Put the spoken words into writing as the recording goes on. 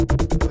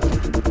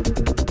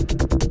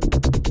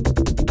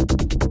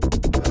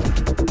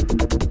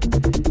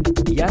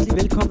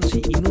velkommen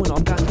til endnu en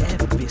omgang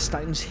af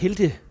Vestegnens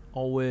Helte.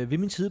 Og ved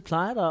min side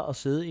plejer der at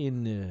sidde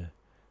en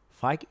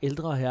fræk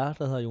ældre herre,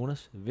 der hedder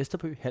Jonas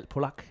Vesterbø, halv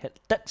polak, halv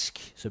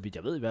dansk, så vidt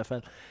jeg ved i hvert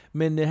fald.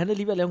 Men han er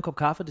lige ved at lave en kop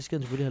kaffe, det skal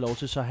han selvfølgelig have lov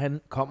til, så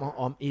han kommer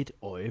om et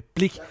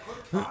øjeblik.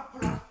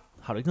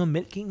 Har du ikke noget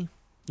mælk egentlig?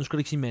 Nu skal du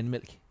ikke sige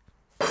mandmælk.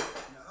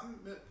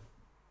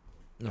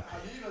 Nå.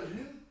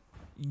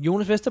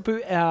 Jonas Vesterbø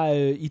er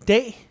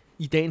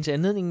i dagens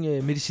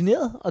anledning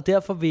medicineret, og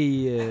derfor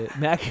vil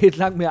mærke et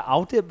langt mere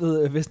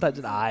afdæmpet Vestegn.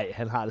 Nej,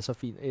 han har det så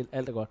fint.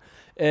 Alt er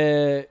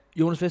godt.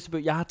 Jonas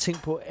Vesterbø, jeg har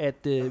tænkt på, at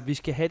vi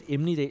skal have et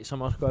emne i dag,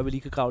 som også gør, at vi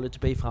lige kan grave lidt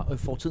tilbage fra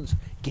fortidens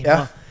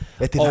gemmer.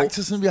 Ja, det er lang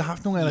tid siden, vi har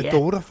haft nogle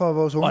anekdoter for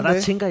vores unge og der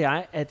dage. tænker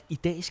jeg, at i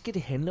dag skal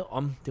det handle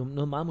om, det er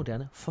noget meget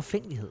moderne,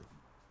 forfængelighed.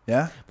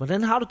 Ja.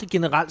 Hvordan har du det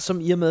generelt,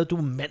 som i og med, at du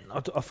er mand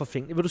og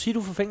forfængelig? Vil du sige, du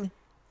er forfængelig?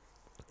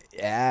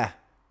 Ja.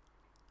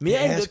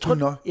 Mere end det,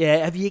 nok. Ja,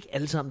 er vi ikke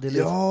alle sammen det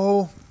lidt? Jo,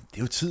 det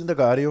er jo tiden, der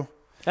gør det jo.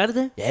 Er det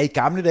det? Ja, i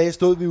gamle dage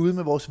stod vi ude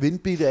med vores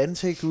vindbitte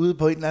ansigt ude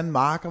på en eller anden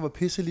mark og var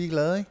pisse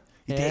ligeglade, ikke?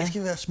 I dag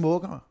skal vi være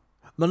smukkere.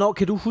 Hvornår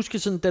kan du huske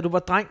sådan, da du var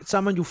dreng, så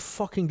er man jo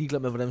fucking ligeglad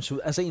med, hvordan man ser ud.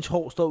 Altså ens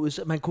hår står ud,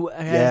 så man kunne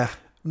have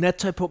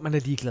nattøj på, man er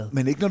ligeglad.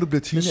 Men ikke når du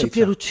bliver teenager. Men så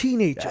bliver du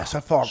teenager. Ja, så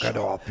fucker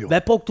det op jo.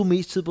 Hvad brugte du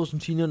mest tid på som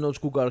teenager, når du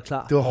skulle gøre det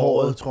klar? Det var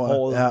håret, tror jeg.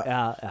 Håret,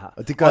 ja.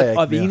 Og det gør jeg ikke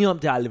og vi er enige om,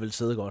 det aldrig vil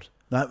sidde godt.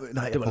 Nej,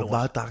 jeg brugte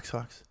meget dark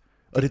socks.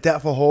 Og det er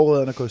derfor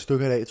hårrødderne er gået i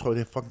stykker i dag, tror jeg,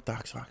 det er fucking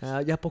dark socks. Ja,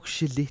 jeg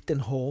brugte gelé, den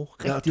hårde,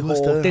 rigtig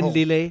hårde, den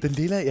lille af. Den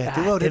lille af, ja,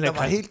 det var jo den, der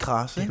var helt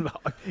kras, ikke?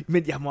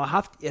 Men jeg må have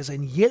haft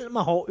en hjelm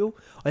af hår jo,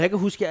 og jeg kan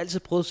huske, at jeg altid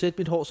prøvede at sætte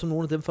mit hår som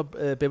nogle af dem fra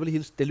Beverly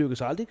Hills. Det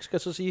lykkedes aldrig, skal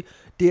jeg så sige.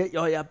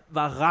 Jeg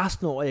var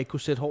rasende over, at jeg ikke kunne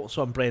sætte hår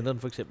som Brandon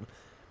for eksempel.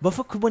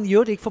 Hvorfor kunne man jo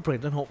det ikke for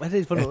Brandon hår? Hvad er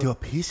det for noget? Ja, det var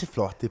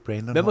pisseflot, det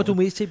Brandon hår. Hvem var du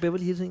mest til i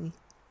Beverly Hills egentlig?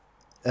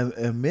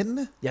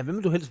 Mændene? Ja, hvem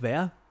vil du helst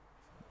være?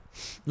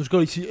 Nu skal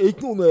du ikke sige,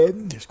 ikke nogen af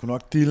dem. Det er sgu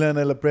nok Dylan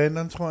eller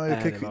Brandon, tror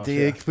jeg. Ja,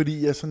 det er ikke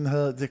fordi, jeg sådan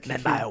havde...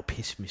 Man var jo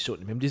pisse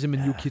misundelig. Men det er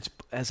simpelthen New Kids...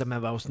 Altså,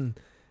 man var jo sådan...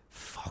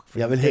 Fuck, for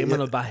jeg vil have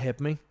noget bare have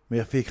dem, ikke? Men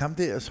jeg fik ham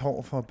deres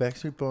hår fra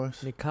Backstreet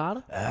Boys. Nick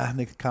Carter? Ja,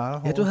 Nick Carter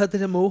hår. Ja, du havde det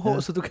der mohår,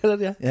 så du kalder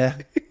det, ja.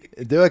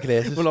 Det var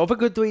klassisk. Hvornår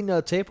begyndte du egentlig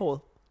at tabe håret?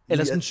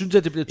 Eller sådan, synes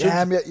jeg, det bliver tyndt?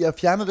 Ja, men jeg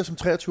fjernede det som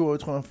 23-årig,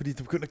 tror jeg, fordi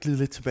det begyndte at glide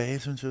lidt tilbage,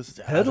 synes jeg.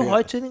 Havde du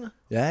høje tændinger?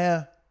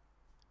 Ja.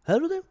 Havde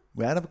du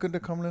det? Ja, der begyndte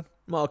at komme lidt.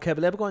 Og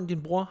Kappe Lappegården,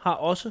 din bror, har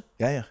også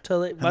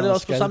taget af. Var det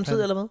også på samme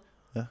tid, eller hvad?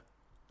 Ja.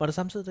 Var det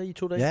samtidig, der I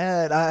 2 dage?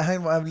 Ja, nej,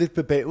 han var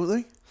lidt bagud,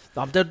 ikke?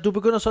 Nå, men du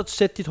begynder så at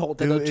sætte dit hår,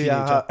 da du er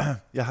teenager.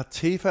 Jeg har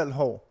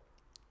tefaldhår.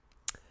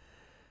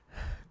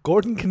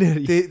 Gordon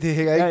Kennedy. Det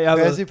hænger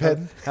ikke fast i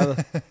panden.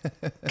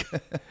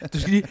 Du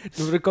skal lige,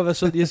 nu vil det godt være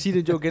sød lige at sige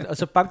det joke igen, og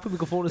så bank på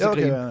mikrofonen og så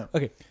grine.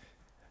 Okay.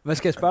 Hvad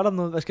skal jeg spørge dig om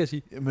noget? Hvad skal jeg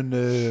sige?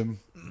 Jamen,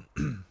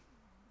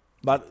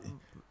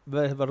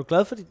 var du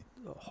glad for dit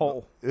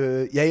hår?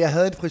 Ja, jeg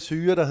havde en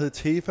frisyre, der hed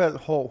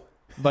tefaldhår.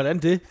 Hvordan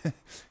det?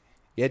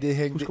 Ja, det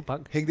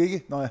hængte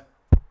ikke. Nå ja.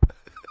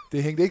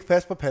 Det hængte ikke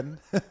fast på panden.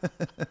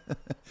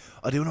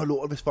 Og det er jo noget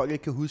lort, hvis folk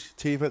ikke kan huske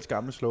Tefalds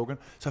gamle slogan.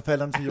 Så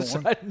falder den til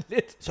jorden.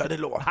 Så er det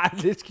lort. Nej,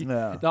 lidt skidt.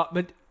 Ja. Nå,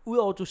 men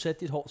udover at du satte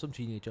dit hår som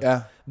teenager.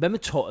 Ja. Hvad med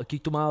tøjet?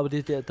 Gik du meget op i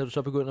det der, da du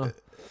så begynder?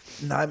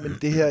 Nej, men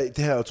det her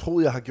jeg jo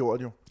troet, jeg har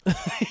gjort jo.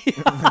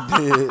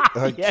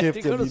 Hold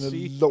kæft, jeg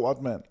ligner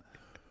lort, mand.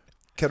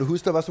 Kan du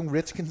huske, der var sådan nogle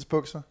Redskins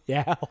bukser?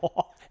 Ja.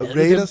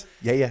 Raiders?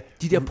 Ja.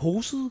 De der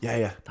posede?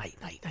 Ja. Nej.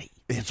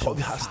 Jeg tror,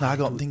 vi har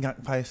snakket om det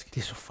engang, faktisk.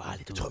 Det er så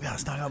farligt. Jeg tror, vi har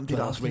snakket om det. Du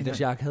havde også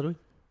Raiders jakke, havde du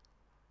ikke?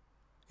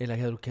 Eller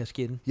havde du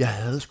kasketten? Jeg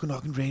havde sgu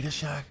nok en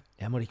Raiders jakke.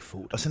 Jeg måtte ikke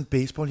få det. Og sådan en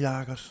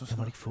baseballjakke. Jeg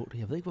måtte ikke få det.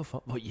 Jeg ved ikke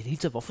hvorfor.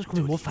 Hvorfor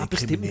skulle min mor og far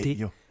bestemme det?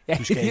 Jo. Ja,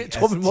 jeg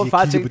tror, min mor og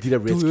far tænkte,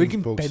 du er jo ikke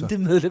en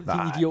bandemedlem,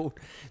 din idiot.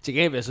 Til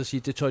gengæld vil jeg så sige,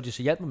 det tøj, de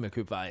så hjalp mig med at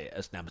købe, var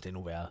nærmest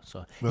endnu værre.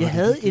 Så jeg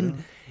havde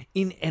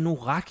en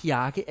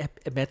anorak-jakke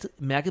af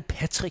mærket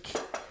Patrick,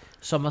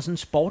 som var sådan en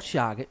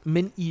sportsjakke,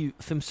 men i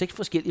 5-6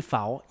 forskellige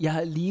farver. Jeg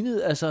har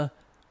lignet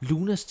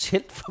Lunas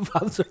telt for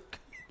Varmsøk.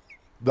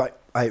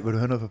 Nej, vil du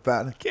høre noget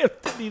forfærdeligt?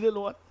 Kæft, det lignede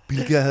lort.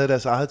 Bilka havde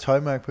deres eget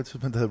tøjmærke på et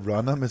tidspunkt, der hed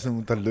Runner, med sådan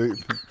nogle, der løb.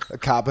 Og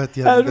Kappa,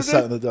 de havde der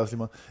sad ned, det også lige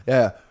meget.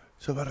 Ja.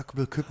 Så var der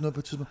blevet købt noget på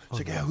et tidspunkt.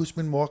 Så kan jeg huske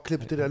min mor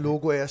klippe det der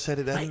logo af og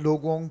satte et andet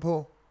logo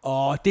ovenpå.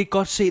 Det er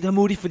godt set af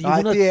Mutti, fordi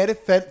nej,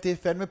 det er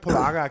fandme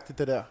polakagtigt,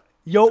 det der.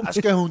 Jo. Der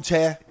skal hun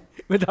tage.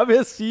 Men der vil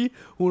jeg sige,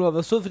 hun har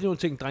været sød, fordi hun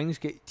tænkte, drengene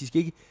de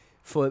skal ikke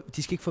få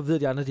at vide,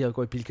 at de andre de har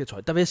gået i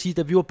Bilka-tøj. Der vil jeg sige,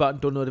 da vi var børn,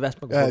 det var noget af det værste,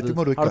 man kunne få at vide. Det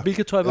må du ikke har du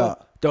Bilka-tøj på? Ja.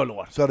 Det var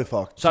lort. Så er det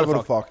fucked. Så var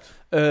du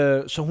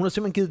fucked. Så hun har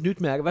simpelthen givet et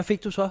nyt mærke. Hvad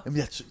fik du så?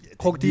 Jamen,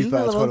 krokodillen eller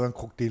hvad? Jeg tror, det var en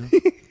krokodille.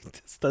 Det er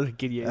stadig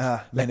genialt. Ja,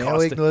 men er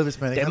jo ikke noget,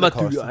 hvis man ikke har det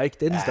kostet. Den var dyr, ikke?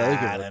 Den er stadig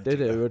dyr.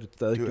 Det er jo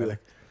stadig dyr.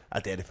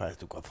 Det er det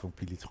faktisk, du godt få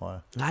billigt, tror jeg.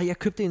 Nej, jeg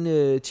købte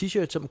en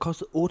t-shirt, som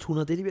kostede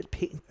 800. Det er alligevel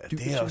pænt dyrt.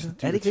 Det er også en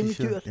dyr. Er det ikke rimelig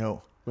dyrt? Jo.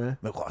 Ja. Man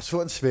kan også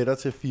få en sweater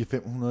til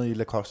 400-500 i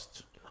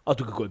Lacoste. Og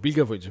du kan gå i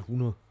Bilka for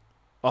 100.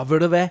 Og ved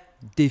du hvad?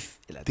 Det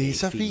er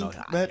så fint.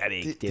 Nej,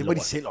 det må de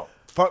selv om.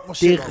 Folk må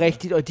det er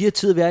rigtigt, og i de her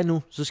tider, vi er i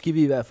nu, så skal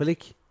vi i hvert fald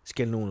ikke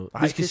skælde nogen ud.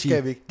 Nej, det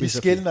skal vi ikke. Vi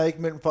skælder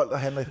ikke mellem folk, der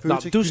handler i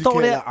Føtex, du står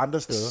der eller andre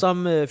steder.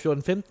 Som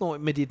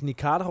 14-15-årig med dit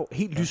Nicardo-hår,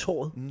 helt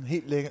lyshåret.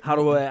 Helt lækkert.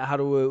 Har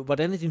du,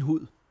 hvordan er din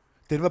hud?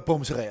 Den var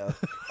bumsereret.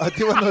 Og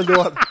det var noget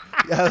lort.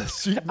 Jeg havde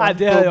sygt mange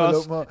det havde jeg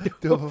også.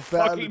 Det var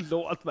forfærdeligt. Fucking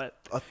lort, mand.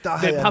 Og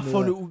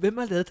der hvem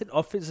har lavet den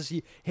opfindelse og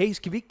sige, hey,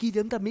 skal vi ikke give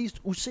dem, der er mest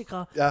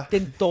usikre,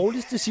 den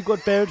dårligste Sigurd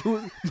Barrett-hud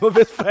på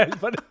Vestfalen?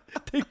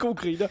 Det er en god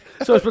griner.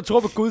 Så hvis man tror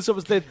på Gud, så var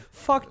det slet,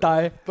 fuck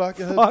dig. Fuck,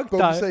 jeg havde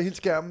bumser hele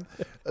skærmen.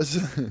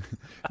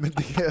 Men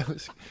det kan jeg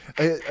huske.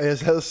 Og jeg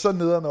havde så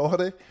nederen over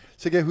det, ikke?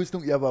 Så kan jeg huske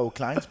nu, jeg var jo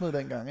kleinsmed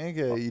dengang,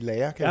 ikke? I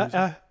lager, kan jeg huske.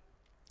 Ja.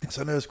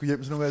 Så når jeg skulle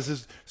hjem,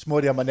 så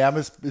smurte jeg mig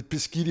nærmest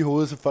beskidt i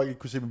hovedet, så folk ikke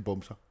kunne se mine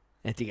bumser.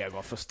 Ja, det kan jeg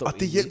godt forstå. Og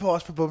det hjælper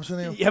også på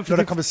bumserne jo. Ja, når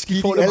der kommer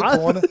skidt i alle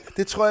porerne.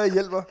 Det tror jeg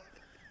hjælper.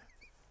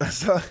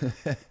 Så,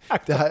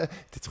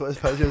 det tror jeg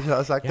faktisk, jeg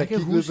har sagt. Jeg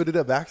gik ud på det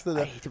der værksted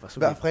der.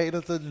 Hver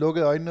fredag, så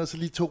lukkede øjnene, og så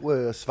lige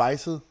to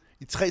svejsede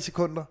i 3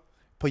 sekunder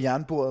på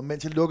jernbordet,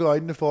 mens jeg lukkede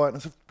øjnene foran,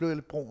 og så blev jeg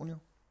lidt brun jo.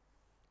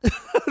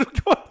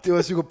 Det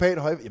var psykopat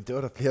høj. Jamen, det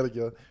var der flere, der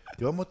gjorde.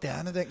 Det var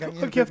moderne dengang.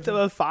 Hold kæft, det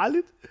var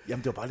farligt.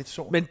 Jamen, det var bare lidt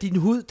så. Men din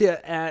hud der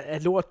er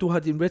lort. Du har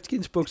dine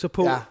Redskins bukser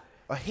på. Ja,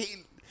 og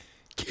helt...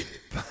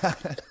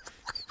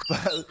 der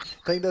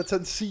er en, der har taget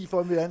en sig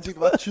for mit ansigt.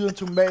 Det var tyret en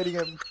tomat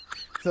igennem.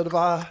 Så det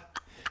bare...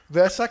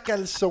 Hvad så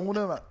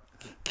calzone, mand?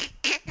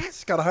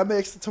 Skal du have med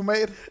ekstra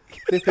tomat?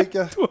 Det fik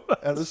jeg.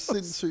 Er du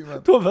sindssyg,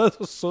 mand? Du har været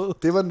så sød.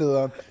 Det var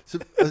nederen. Så,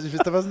 hvis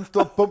der var sådan en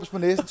stor bums på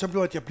næsen, så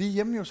blev jeg blive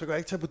hjemme jo, så kan jeg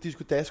ikke tage på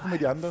disco dasko med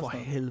de andre. For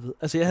helvede.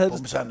 Altså, jeg havde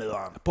bumser er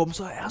nederen.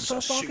 Bumser er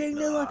så fucking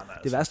nederen. Altså.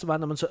 Det værste var,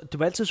 når man så... Det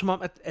var altid som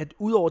om, at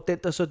udover den,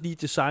 der så lige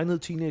designede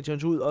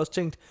teenageren ud, også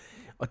tænkt,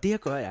 og det jeg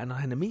gør er, når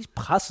han er mest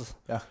presset,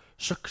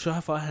 så sørger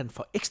jeg for, at han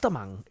får ekstra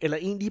mange, eller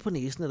en lige på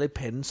næsen, eller i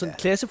panden. Sådan en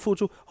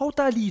klassefoto.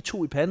 Der er lige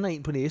 2 i panden og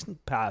 1 på næsen.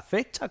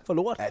 Perfekt, tak for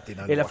lort. Ja,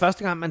 eller lort.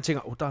 Første gang, man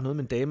tænker, der er noget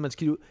med en dame, man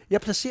skal ud.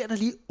 Jeg placerer der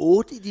lige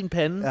 8 i din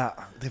pande. Ja,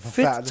 det er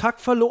forfærdeligt. Fedt, tak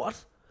for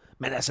lort.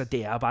 Men altså,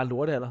 det er bare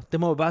lortealder. Det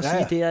må jeg bare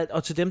sige. Det er,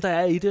 og til dem, der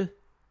er i det,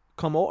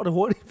 kom over det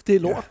hurtigt. Det er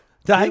lort. Ja.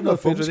 Der er ikke noget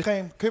fedt ved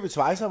det. Køb et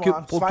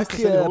svejseapparat.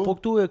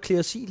 Brugte du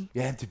Clearasil?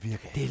 Ja, det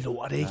virker. Det er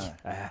lort, ikke?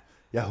 Ja.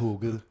 Jeg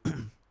huggede.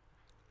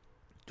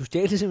 Du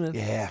stjal det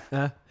simpelthen?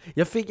 Ja.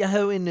 Jeg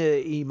havde jo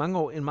i mange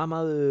år en meget,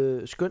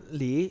 meget skøn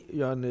læge,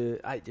 Jørgen.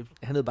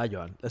 Han hed bare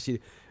Jørgen, lad os sige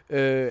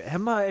det.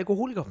 Han var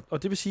alkoholiker,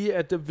 og det vil sige,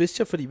 at det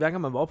vidste jeg, fordi hver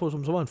gang man var oppe hos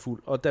ham, så var han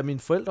fuld. Og da mine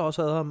forældre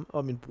også havde ham,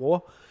 og min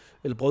bror,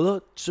 eller brødre,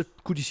 så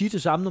kunne de sige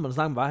det samme, når man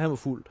snakkede med, at han var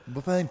fuld.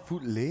 Hvorfor havde en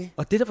fuld læge?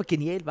 Og det, der var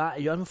genialt, var,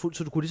 at Jørgen var fuld,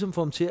 så du kunne ligesom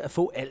få ham til at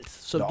få alt.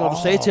 Så når du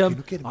sagde til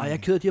ham,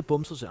 jeg kører de her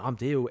bumser, så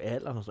det er jo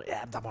alderen, og så,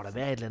 der må der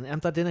være et eller andet.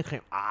 Jamen, der er den her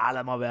creme.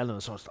 Der må være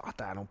noget. Så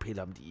der er nogle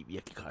piller, men de er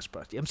virkelig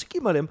græsbørste. Jamen, så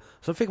giv mig dem.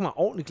 Så fik man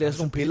ordentligt glas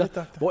nogle piller,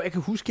 hvor jeg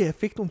kan huske, at jeg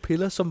fik nogle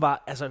piller, som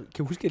var, altså, kan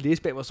jeg huske, at jeg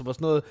læste bag mig, som var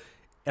sådan noget,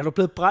 er du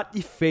blevet brændt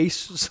i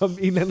face, som en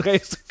eller anden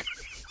race?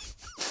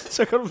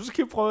 Så kan du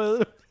måske prøve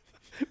det.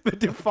 Men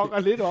det fucker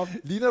lidt op.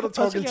 Lige når du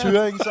Torkel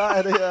Thuring, så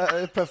er det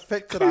her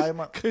perfekt til dig,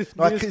 mand.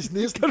 Nå, Chris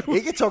Nissen.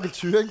 Ikke Torkel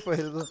Thuring for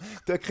helvede.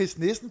 Det var Chris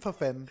Nissen for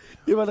fanden.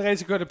 Det var en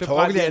racerkører, der blev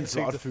brændt i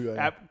ansigtet. Fyr,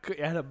 ja,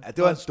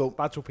 det var en dum.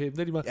 Bare tog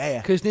pæben.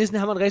 Ja. Chris Nissen,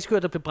 han var en racerkører,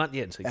 der blev brændt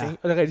i ansigtet. Ikke?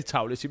 Og det er rigtig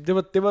tavligt. Det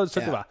var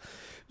sådan, det var.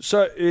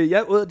 Så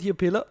jeg åd de her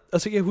piller,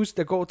 og så kan jeg huske,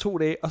 der går 2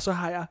 dage, og så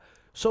har jeg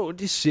så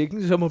ondt i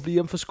sækken, som at blive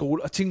hjemme fra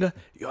skole, og tænkte,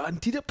 Jørgen,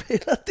 de der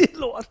piller, det er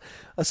lort.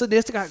 Og så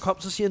næste gang kom,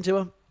 så siger han til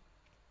mig,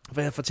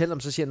 hvad jeg fortæller ham,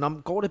 så siger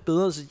han, går det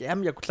bedre? Så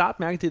jamen, jeg kunne klart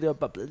mærke, at det der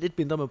var blevet lidt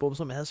mindre med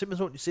bumser, men jeg havde simpelthen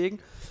så ondt i sækken.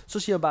 Så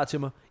siger han bare til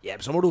mig,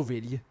 jamen, så må du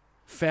vælge.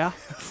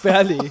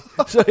 Fair læge.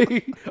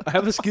 Og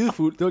han var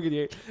skidefuld, det var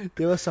genialt.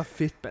 Det var så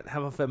fedt, mand.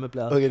 Han var fandme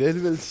bladet. Okay, det er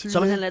alligevel sygt. Så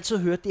man han altid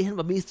høre, det han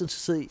var mest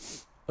interesseret i,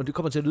 og det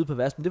kommer til at lyde på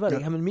værst, men det var det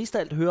ikke. Han ville mest af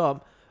alt høre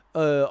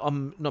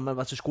om, når man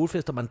var til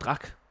skolefest, og man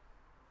drak.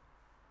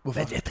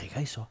 Hvorfor? Hvad drikker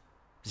I så?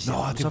 Så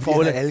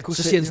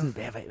siger han sådan,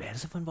 hvad er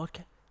det så for en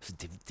vodka? Så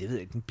det ved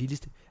jeg ikke, den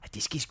billigste.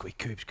 Det skal I sgu ikke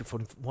købe. I skal få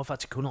den morfar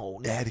til kunder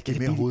ordentligt. Ja, det giver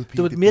mere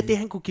hovedpine. Det var mere det,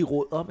 han kunne give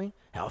råd om, ikke?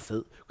 Han var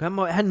fed.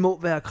 Han må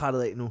være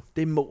krattet af nu.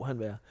 Det må han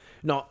være.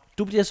 Nå,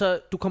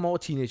 du kommer over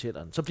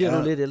teenagealderen. Så bliver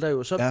du lidt ældre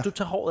jo. Så du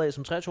tager håret af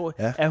som 23-årig.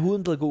 Ja. Er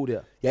huden blevet god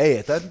der?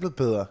 Ja, der er den blevet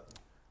bedre.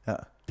 Ja.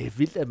 Det er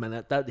vildt, at man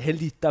er der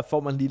heldig, der får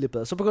man lige lidt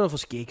bedre. Så begynder du at få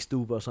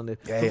skægstube og sådan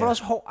lidt. Du får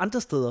også hår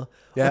andre steder.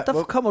 Ja, og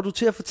der kommer du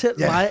til at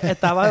fortælle mig,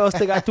 at der var jo også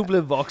dengang, du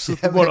blev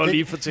vokset. Det må du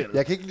lige fortælle.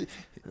 Jeg kan ikke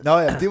Nå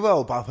ja, det var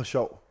jo bare for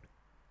sjov.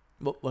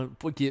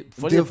 Prøv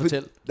lige at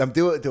fortælle. Jamen,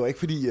 det var ikke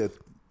fordi, det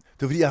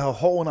var fordi, jeg har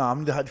hår under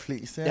armen, det har de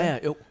fleste. Ja,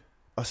 jo.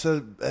 Og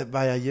så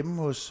var jeg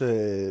hjemme hos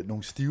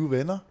nogle stive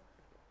venner.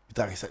 Vi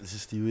drak ikke altid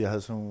stive, jeg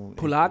havde sådan nogle...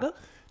 Polakker?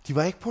 De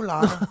var ikke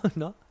polakker.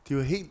 Nå. De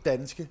var helt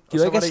danske. De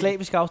var ikke af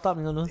slavisk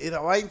afstamning eller noget? Der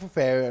var en på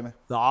Færøerne.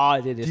 Nej,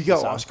 det er det. De kan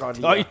jo også godt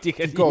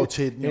lide. De går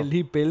til den jo.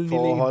 Lige bælgen.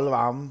 For at holde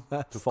varmen.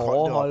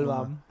 For at holde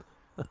varmen.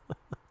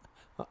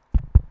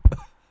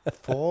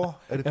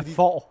 Er det fordi...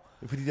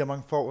 Det er fordi, der er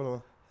mange får, eller hvad?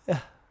 Ja.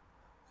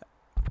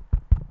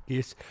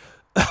 Yes.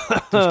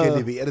 Du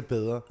skal levere det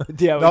bedre.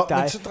 Det er jo ikke dig.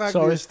 Men så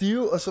drak vi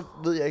stive, og så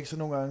ved jeg ikke, så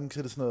nogle gange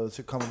så det sådan noget,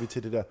 så kommer vi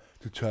til det der,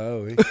 du tør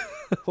jo ikke.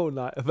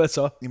 Nej, hvad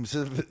så? Jamen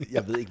så,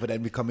 jeg ved ikke,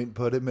 hvordan vi kom ind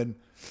på det, men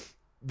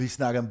vi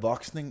snakker om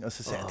voksning, og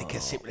så sagde jeg, det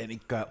kan simpelthen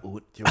ikke gøre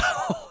ondt. Jo.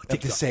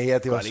 det sagde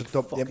jeg, det var så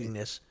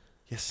dumt.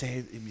 Jeg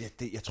sagde,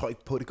 jeg tror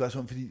ikke på, at det gør så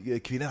ondt, fordi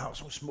kvinder har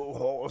så små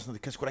hår, og sådan,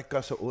 det kan sgu da ikke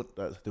gøre så ondt.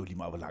 Altså, det var lige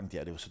meget, hvor langt det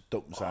er. Det var så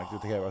dumt sagt,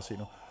 det kan jeg også se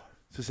nu.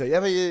 Så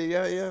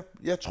sagde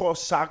jeg tror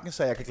sagtens,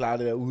 at jeg kan klare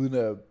det der, uden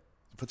at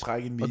få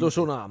trække en mine. Og du var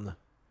så under armene?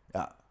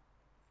 Ja.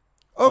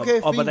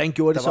 Okay, og hvordan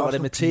gjorde det så? Var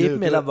det med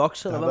tapen eller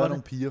voks? Der var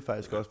nogle piger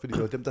faktisk også, fordi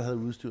det var dem, der havde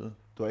udstyret.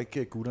 Det var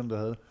ikke gutterne, der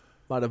havde.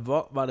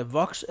 Var det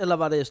voks, eller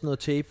var det sådan noget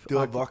tape? Det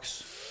var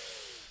voks.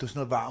 Det var sådan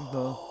noget varmt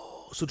noget.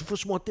 Så du får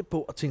smurt det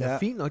på og tænker,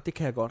 fint nok, det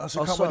kan jeg godt. Og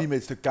så kommer de med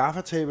et stykke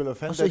gaffatape, eller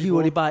fanden. Og så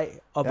hiver de bare af,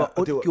 og hvor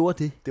ondt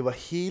gjorde det? Det var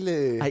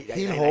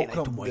hele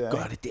hårklumpen. Du må ikke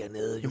gøre det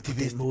dernede, jo, på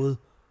den måde.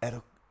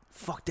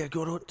 Fuck, det har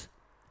gjort ondt.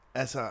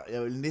 Altså,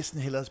 jeg vil næsten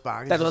hellere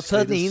sparke. Da du har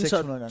taget den ene,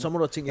 så må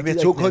du tænke... Jamen,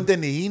 jeg tog kun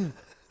den ene.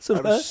 Så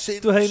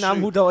du havde en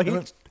armhud, der var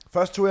helt...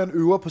 Først tog jeg en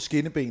øver på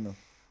skinnebenet.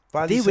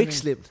 Det er jo ikke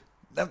slemt.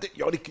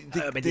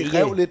 Det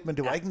rev lidt, men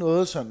det var ikke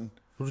noget sådan...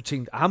 Du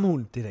tænkte,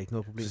 armhulen, det er da ikke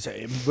noget problem. Så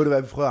sagde jeg, ved du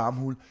hvad, vi prøver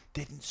armhulen.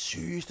 Det er den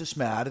sygeste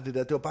smerte, det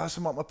der. Det var bare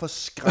som om at få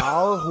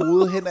skravet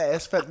hovedet hen ad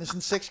asfalten i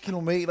sådan 6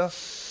 kilometer,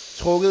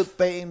 trukket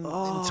bag en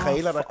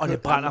trailer, der og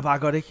det brænder bare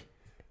godt, ikke?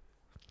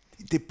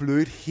 Det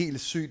blødte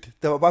helt sygt.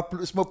 Der var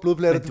bare små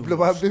blodblætter, du blev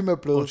bare ved med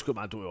at bløde. Undskyld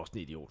mig, du er jo også en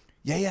idiot.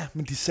 Ja,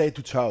 men de sagde,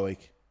 du tør jo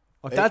ikke.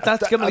 Og der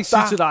skal man ikke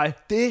sige til dig.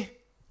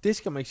 Det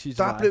skal man ikke sige til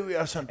dig. Der blev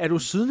jeg sådan... Er du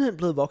sidenhen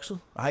blevet vokset?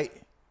 Nej.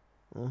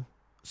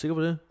 Sikker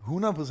på det?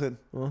 100%.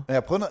 Men jeg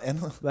har prøvet noget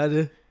andet. Hvad er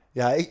det?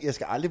 Jeg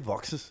skal aldrig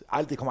vokses.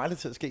 Det kommer aldrig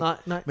til at ske. Nej.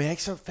 Men jeg er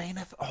ikke så fan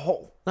af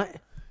hår. Nej.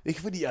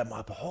 Ikke fordi jeg er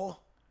meget på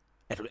hår.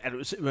 Er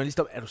du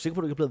sikker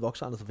på, at du ikke er blevet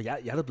vokset, Anders? For jeg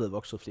er da blevet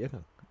vokset flere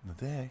gange. Nå,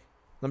 det er jeg ikke.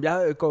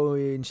 Jeg går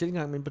en sjældent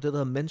gang ind på det,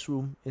 der hedder Men's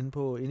Room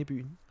inde i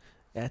byen.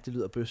 Ja, det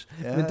lyder bøs.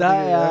 Ja, men der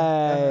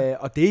er...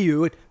 Og det er i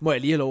øvrigt, må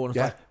jeg lige have lov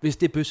under. Hvis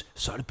det er bøs,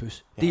 så er det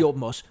bøs. Det er i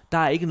åben også. Der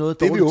er ikke noget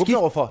dårligt. Det er vi åbne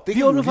overfor.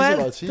 Vi er åbne for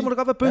alt. Det må da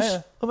godt være bøs.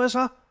 Ja. Og hvad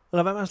så?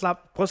 Eller hvad man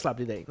prøv at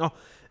slappe lidt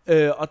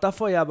af. Og der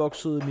får jeg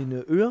vokset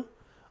mine ører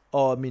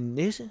og min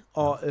næse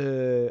og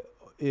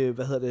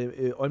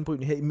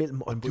øjenbrynene her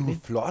imellem øjenbrynene. Du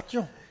er flot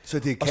jo. Så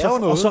det kræver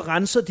noget. Og så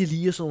renser de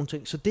lige og sådan nogle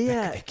ting. Så det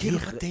er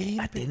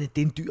det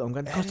er en dyr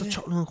omgang. Det koster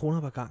 1.200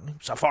 kroner per gang. Ikke?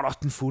 Så får du også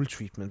den full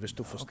treatment, hvis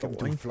du forstår.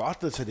 Du er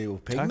flot, så det er jo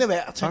pengene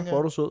værd. Tak,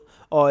 hvor du sød.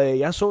 Og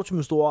jeg så til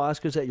min store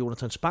overraskelse, at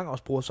Jonathan Spang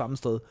også bruger samme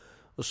sted.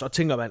 Og så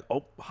tænker man,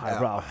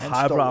 highbrow,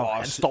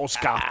 han står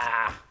skarpt.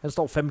 Han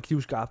står fandme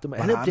knivskarpt.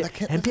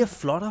 Han bliver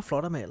flottere og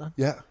flottere med alderen.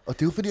 Ja, og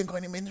det er jo fordi, han går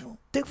ind i Men's Room.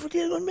 Det er fordi,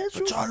 han går ind i Men's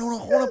Room. 1.200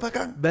 kroner per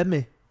gang. Hvad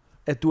med,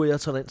 at du og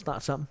jeg tager den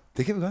snart sammen?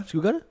 Det kan vi godt. Skal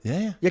vi gøre det?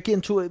 Ja. Jeg giver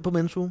en tur på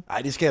Men's Room.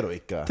 Nej, det skal du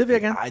ikke gøre. Det vil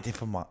jeg gerne. Nej, det er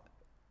for meget.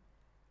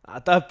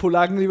 Der er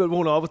polakken alligevel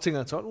vågner op og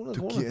tænker, 1.200 kroner.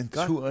 Du giver en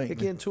tur, jeg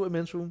giver en tur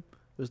i Men's Room,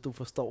 hvis du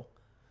forstår.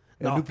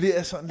 Ja, nu bliver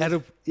jeg sådan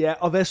lidt... Ja,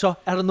 og hvad så?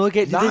 Er der noget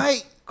galt i det?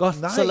 Godt,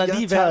 så lad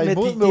lige være med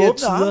de der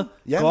tider.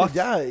 Ja, godt.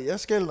 Jeg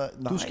skal... Nej.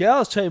 Du skal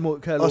også tage imod,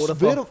 kan jeg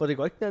love dig for det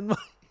går ikke den anden vej.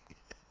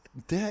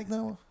 Det har jeg ikke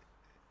noget.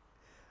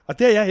 Og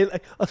det er jeg heller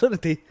ikke. Og så er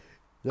det det.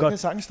 Jeg kan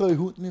sagtens stå i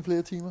hunden i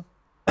flere timer.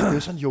 Det er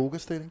sådan en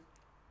yogastilling.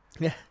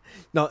 Ja.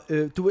 Nå,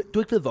 du er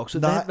ikke blevet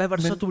vokset. Hvad var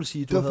det så, du ville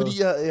sige? Det var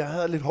fordi, jeg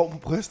havde lidt hår på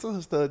brystet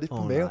og stadig lidt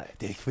på maven.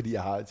 Det er ikke fordi,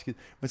 jeg har et skidt.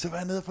 Men så var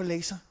jeg nede og få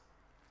laser.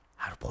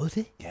 Har du prøvet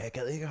det? Ja, jeg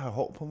gad ikke at have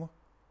hår på mig.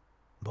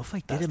 Hvorfor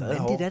ikke? Det er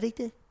mandigt, er det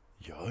ikke det?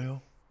 Jo.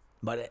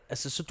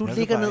 Altså, så du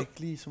ligger ned... ikke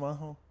lige så meget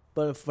hår.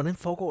 Hvordan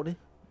foregår det?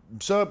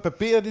 Så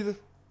barberer de det.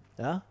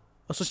 Ja.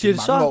 Og så siger de,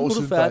 så nu er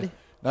du færdig.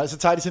 Nej, så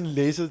tager de sådan en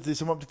laser. Det er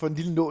som om, de får en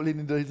lille nål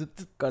ind i det.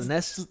 Gør det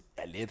nas?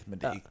 Ja, let, men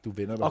det er ikke. Du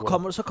vender dig.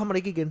 Og så kommer det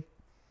ikke igen?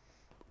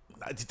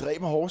 Nej, de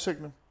dræber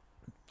hårsækkene.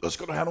 Så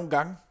skal du have nogle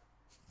gange.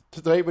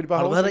 Så dræber de bare.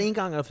 Har du været der 1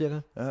 gang eller 4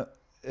 gange? Ja.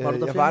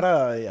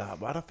 Jeg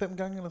var der 5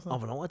 gange eller sådan. Og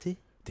hvornår er det?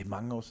 Det er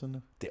mange år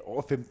siden. Det er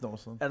over 15 år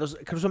siden.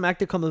 Kan du så mærke, at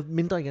det er kommet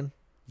mindre igen?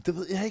 Det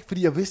ved jeg ikke,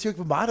 fordi jeg vidste jo ikke,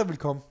 hvor meget der ville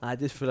komme. Nej,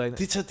 det er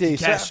selvfølgelig ikke. Det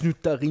kan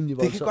snytte dig rimelig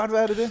voldsomt. Det kan godt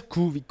være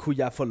det. Kunne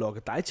jeg få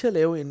lokket dig til at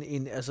lave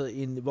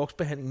en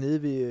voksbehandling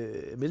nede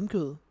ved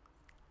mellemkødet?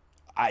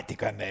 Nej, det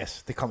gør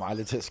nas. Det kommer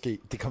aldrig til at ske.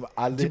 Det kommer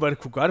aldrig. Du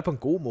kunne gøre det på en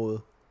god måde.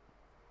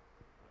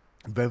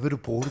 Hvad vil du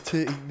bruge det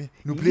til egentlig?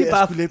 Nu bliver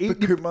jeg sgu lidt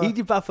bekymret.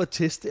 Egentlig bare for at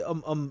teste,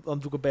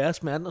 om du kan bære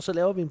smerten, og så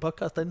laver vi en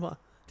podcast derindfra.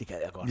 Det kan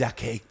jeg godt. Jeg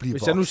kan ikke blive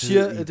vokset. Hvis jeg nu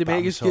siger det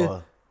magiske...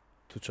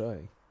 Du tør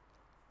ikke.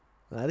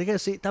 Nej, det kan jeg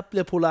se. Der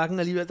bliver polakken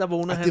alligevel, der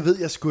vågner han. Det ved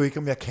jeg sgu ikke,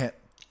 om jeg kan.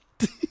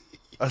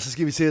 Og så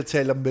skal vi se at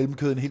tale om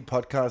mellemkød en hel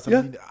podcast.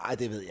 Ja. Ej,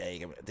 det ved jeg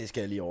ikke. Det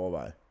skal jeg lige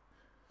overveje.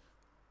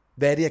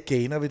 Hvad er det, jeg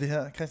gainer ved det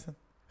her, Christian?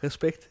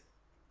 Respekt.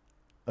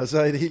 Og så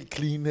er det helt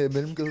clean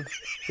mellemkød.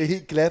 Det er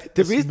helt glat.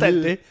 Det vidste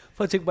alt det.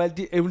 Prøv at tænke på alle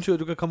de eventyr,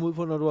 du kan komme ud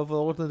på, når du har fået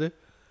ordnet det.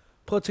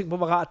 Prøv at tænke på,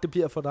 hvor rart det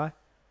bliver for dig.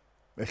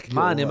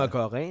 Meget nemmere at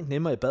gøre rent,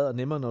 nemmere i bad, og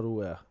nemmere, når du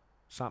er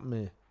sammen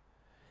med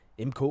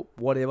MK,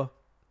 whatever.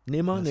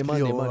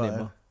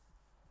 Nemmere.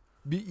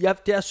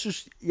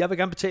 Jeg vil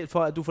gerne betale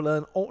for, at du får lavet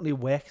en ordentlig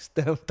wax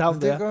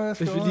down der,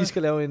 hvis vi lige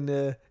skal lave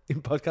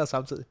en podcast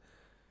samtidig.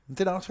 Det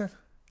er en aftale.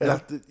 Eller,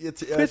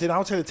 det er en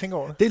aftale, jeg tænker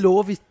over det. Det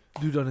lover vi,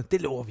 lytterne.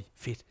 Det lover vi.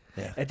 Fedt.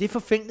 Ja. Er det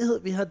forfængelighed,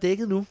 vi har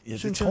dækket nu? Ja,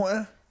 det tror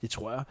jeg. Det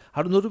tror jeg.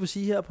 Har du noget, du vil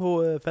sige her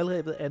på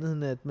faldrebet, andet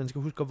end at man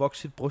skal huske at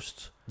vokse sit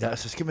bryst? Ja,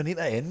 så skal man ind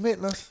og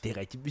anmelde os. Det er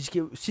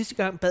rigtigt. Sidste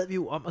gang bad vi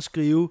jo om at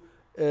skrive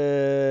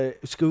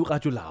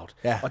Radio Loud.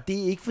 Ja. Og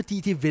det er ikke fordi,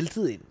 det er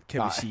væltet ind,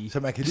 kan vi sige. Så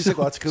man kan lige så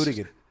godt skrive det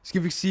igen.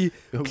 Skal vi sige,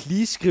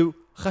 please skriv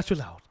Radio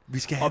Loud. Vi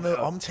skal have noget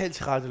omtale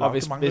til Radio Loud.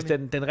 Og hvis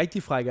den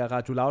rigtig frække er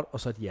Radio Loud, og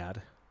så et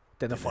hjerte.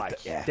 Den er fræk.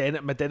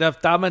 Ja. Men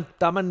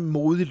der er man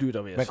modig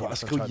lytter, vil jeg sige. Man kan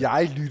også skrive,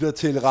 jeg lytter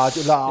til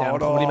Radio Loud. Ja,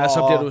 problemet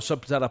er,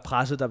 så er der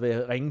presse, der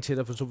vil ringe til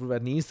dig, for så vil du være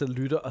den eneste, der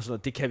lytter, og sådan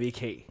noget. Det kan vi ikke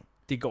have.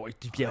 Det går ikke.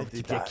 De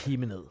bliver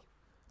kime ned.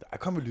 Der er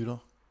kommet lytter.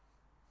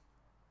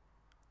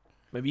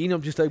 Men vi er enige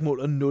om, de stadig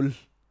måler 0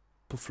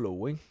 på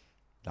flow, ikke?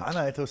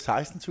 Nej, det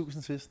var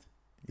 16.000 sidst.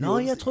 Nå,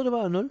 jeg troede, det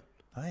var 0.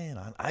 Nej,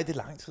 det er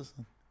lang tid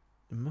siden.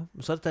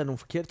 Så er der nogle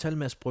forkerte tal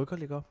med at Brygger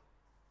ligger op.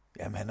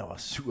 Jamen, han er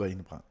også sur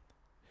indebrændt.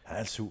 Han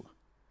er sur.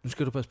 Nu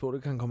skal du passe på,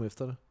 det kan han komme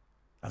efter det.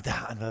 Jamen, det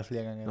har han været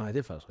flere gange. Nej, det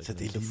er faktisk rigtigt.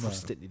 Så det er lige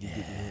fuldstændig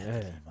ligegyldigt.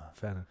 Ja.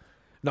 Færdig.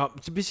 Nå,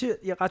 så vi siger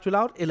Radio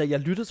Loud, eller jeg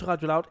lytter til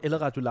Radio Loud,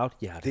 eller Radio Loud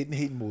hjerte. Det er den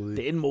helt modige.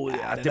 Det er en modig.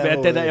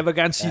 Ja, jeg vil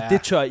gerne sige,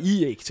 det tør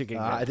I ikke til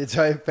gengæld. Nej, det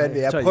tør I fandme.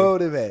 Jeg prøver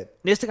det, mand.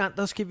 Næste gang,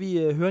 der skal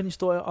vi høre en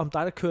historie om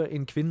dig, der kører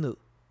en kvinde ned.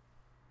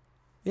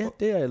 Ja,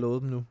 det har jeg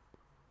lovet dem nu.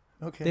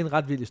 Okay. Det er en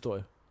ret vild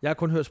historie. Jeg har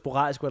kun hørt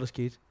sporadisk, hvad der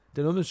skete. Det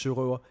er noget med en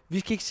sørøver. Vi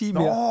skal ikke sige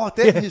mere. Nå,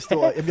 den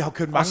historie. Jamen, jeg har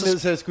kørt mange ned,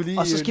 så jeg skulle lige...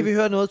 Og så skal vi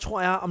høre noget,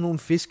 tror jeg, om nogle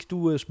fisk,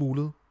 du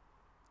smuglede.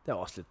 Det er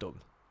også lidt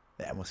dumt.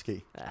 Ja,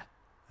 måske.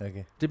 Ja.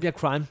 Okay. Det bliver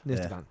crime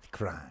næste gang.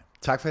 Crime.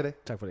 Tak for i dag.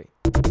 Tak for det.